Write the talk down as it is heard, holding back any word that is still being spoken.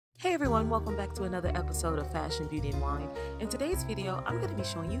Hey everyone, welcome back to another episode of Fashion, Beauty, and Wine. In today's video, I'm going to be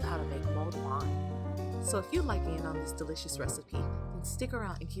showing you how to make mulled wine. So if you'd like in on this delicious recipe, then stick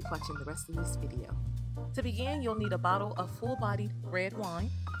around and keep watching the rest of this video. To begin, you'll need a bottle of full-bodied red wine.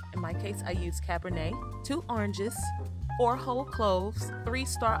 In my case, I use Cabernet, 2 oranges, 4 whole cloves, 3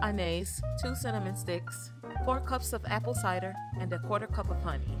 star anise, 2 cinnamon sticks, 4 cups of apple cider, and a 1/4 cup of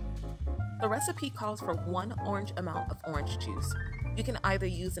honey. The recipe calls for 1 orange amount of orange juice. You can either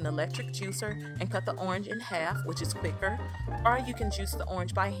use an electric juicer and cut the orange in half, which is quicker, or you can juice the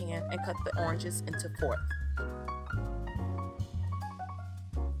orange by hand and cut the oranges into fourths.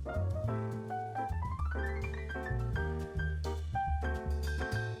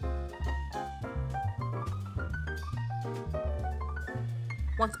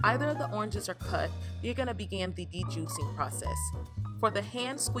 Once either of the oranges are cut, you're going to begin the dejuicing process. For the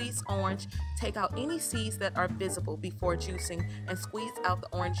hand squeezed orange, take out any seeds that are visible before juicing and squeeze out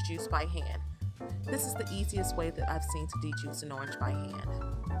the orange juice by hand. This is the easiest way that I've seen to dejuice an orange by hand.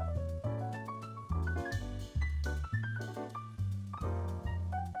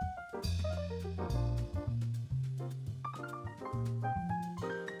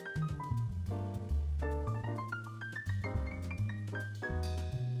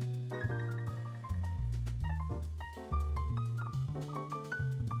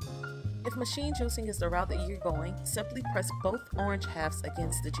 If machine juicing is the route that you're going, simply press both orange halves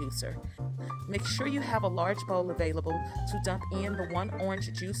against the juicer. Make sure you have a large bowl available to dump in the 1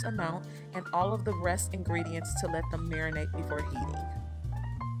 orange juice amount and all of the rest ingredients to let them marinate before heating.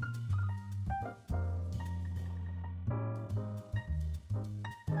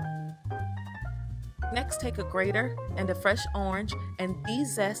 Next, take a grater and a fresh orange and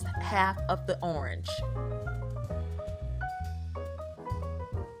de-zest half of the orange.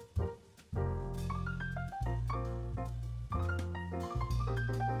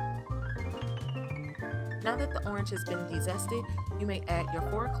 Now that the orange has been de-zested, you may add your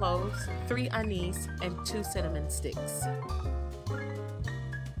 4 cloves, 3 anise, and 2 cinnamon sticks.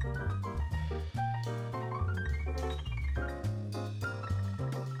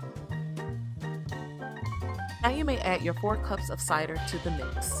 Now you may add your 4 cups of cider to the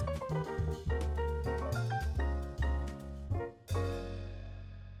mix.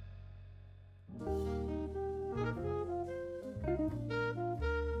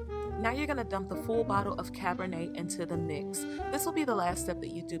 Now you're going to dump the full bottle of Cabernet into the mix. This will be the last step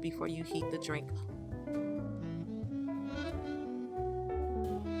that you do before you heat the drink.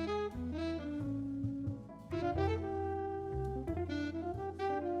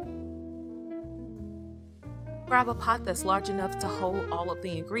 Grab a pot that's large enough to hold all of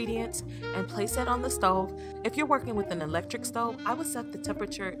the ingredients and place it on the stove. If you're working with an electric stove, I would set the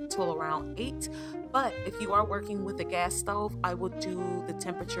temperature to around 8, but if you are working with a gas stove, I would do the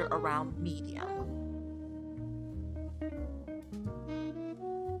temperature around medium.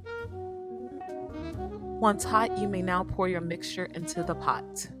 Once hot, you may now pour your mixture into the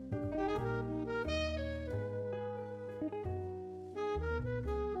pot.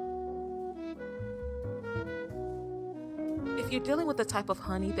 If you're dealing with the type of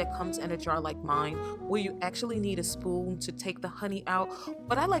honey that comes in a jar like mine, where you actually need a spoon to take the honey out,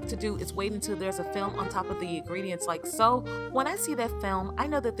 what I like to do is wait until there's a film on top of the ingredients like so. When I see that film, I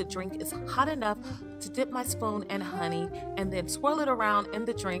know that the drink is hot enough to dip my spoon in honey and then swirl it around in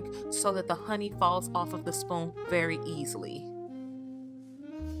the drink so that the honey falls off of the spoon very easily.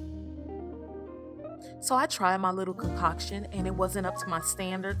 So I tried my little concoction and it wasn't up to my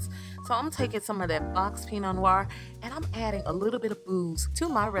standards. So I'm taking some of that box Pinot Noir and I'm adding a little bit of booze to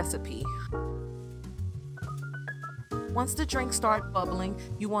my recipe. Once the drink starts bubbling,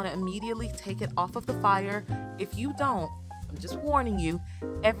 you want to immediately take it off of the fire. If you don't, I'm just warning you,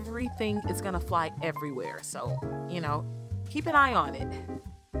 everything is going to fly everywhere. So, keep an eye on it.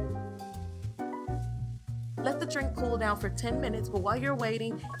 Let the drink cool down for 10 minutes, but while you're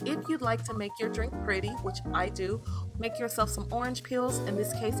waiting, if you'd like to make your drink pretty, which I do, make yourself some orange peels. In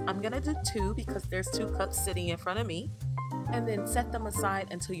this case, I'm going to do 2 because there's 2 cups sitting in front of me. And then set them aside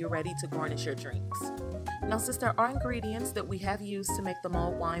until you're ready to garnish your drinks. Now, since there are ingredients that we have used to make the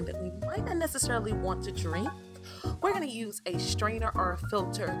mulled wine that we might not necessarily want to drink, we're going to use a strainer or a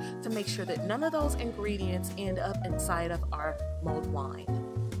filter to make sure that none of those ingredients end up inside of our mulled wine.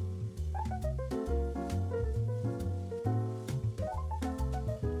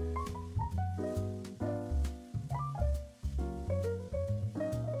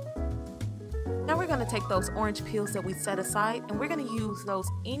 Now we're going to take those orange peels that we set aside and we're going to use those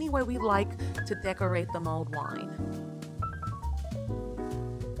any way we like to decorate the mulled wine.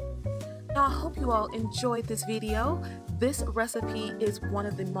 Now I hope you all enjoyed this video. This recipe is one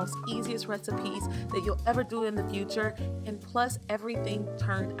of the most easiest recipes that you'll ever do in the future, and plus everything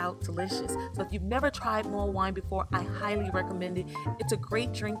turned out delicious. So if you've never tried mulled wine before, I highly recommend it. It's a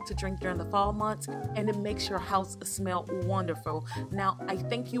great drink to drink during the fall months, and it makes your house smell wonderful. Now, I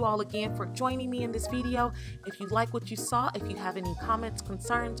thank you all again for joining me in this video. If you like what you saw, if you have any comments,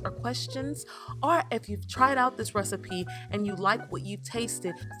 concerns, or questions, or if you've tried out this recipe and you like what you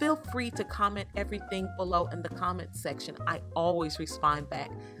tasted, feel free to comment everything below in the comment section. I always respond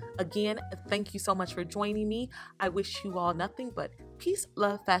back. Again, thank you so much for joining me. I wish you all nothing but peace,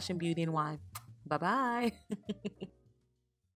 love, fashion, beauty, and wine. Bye-bye.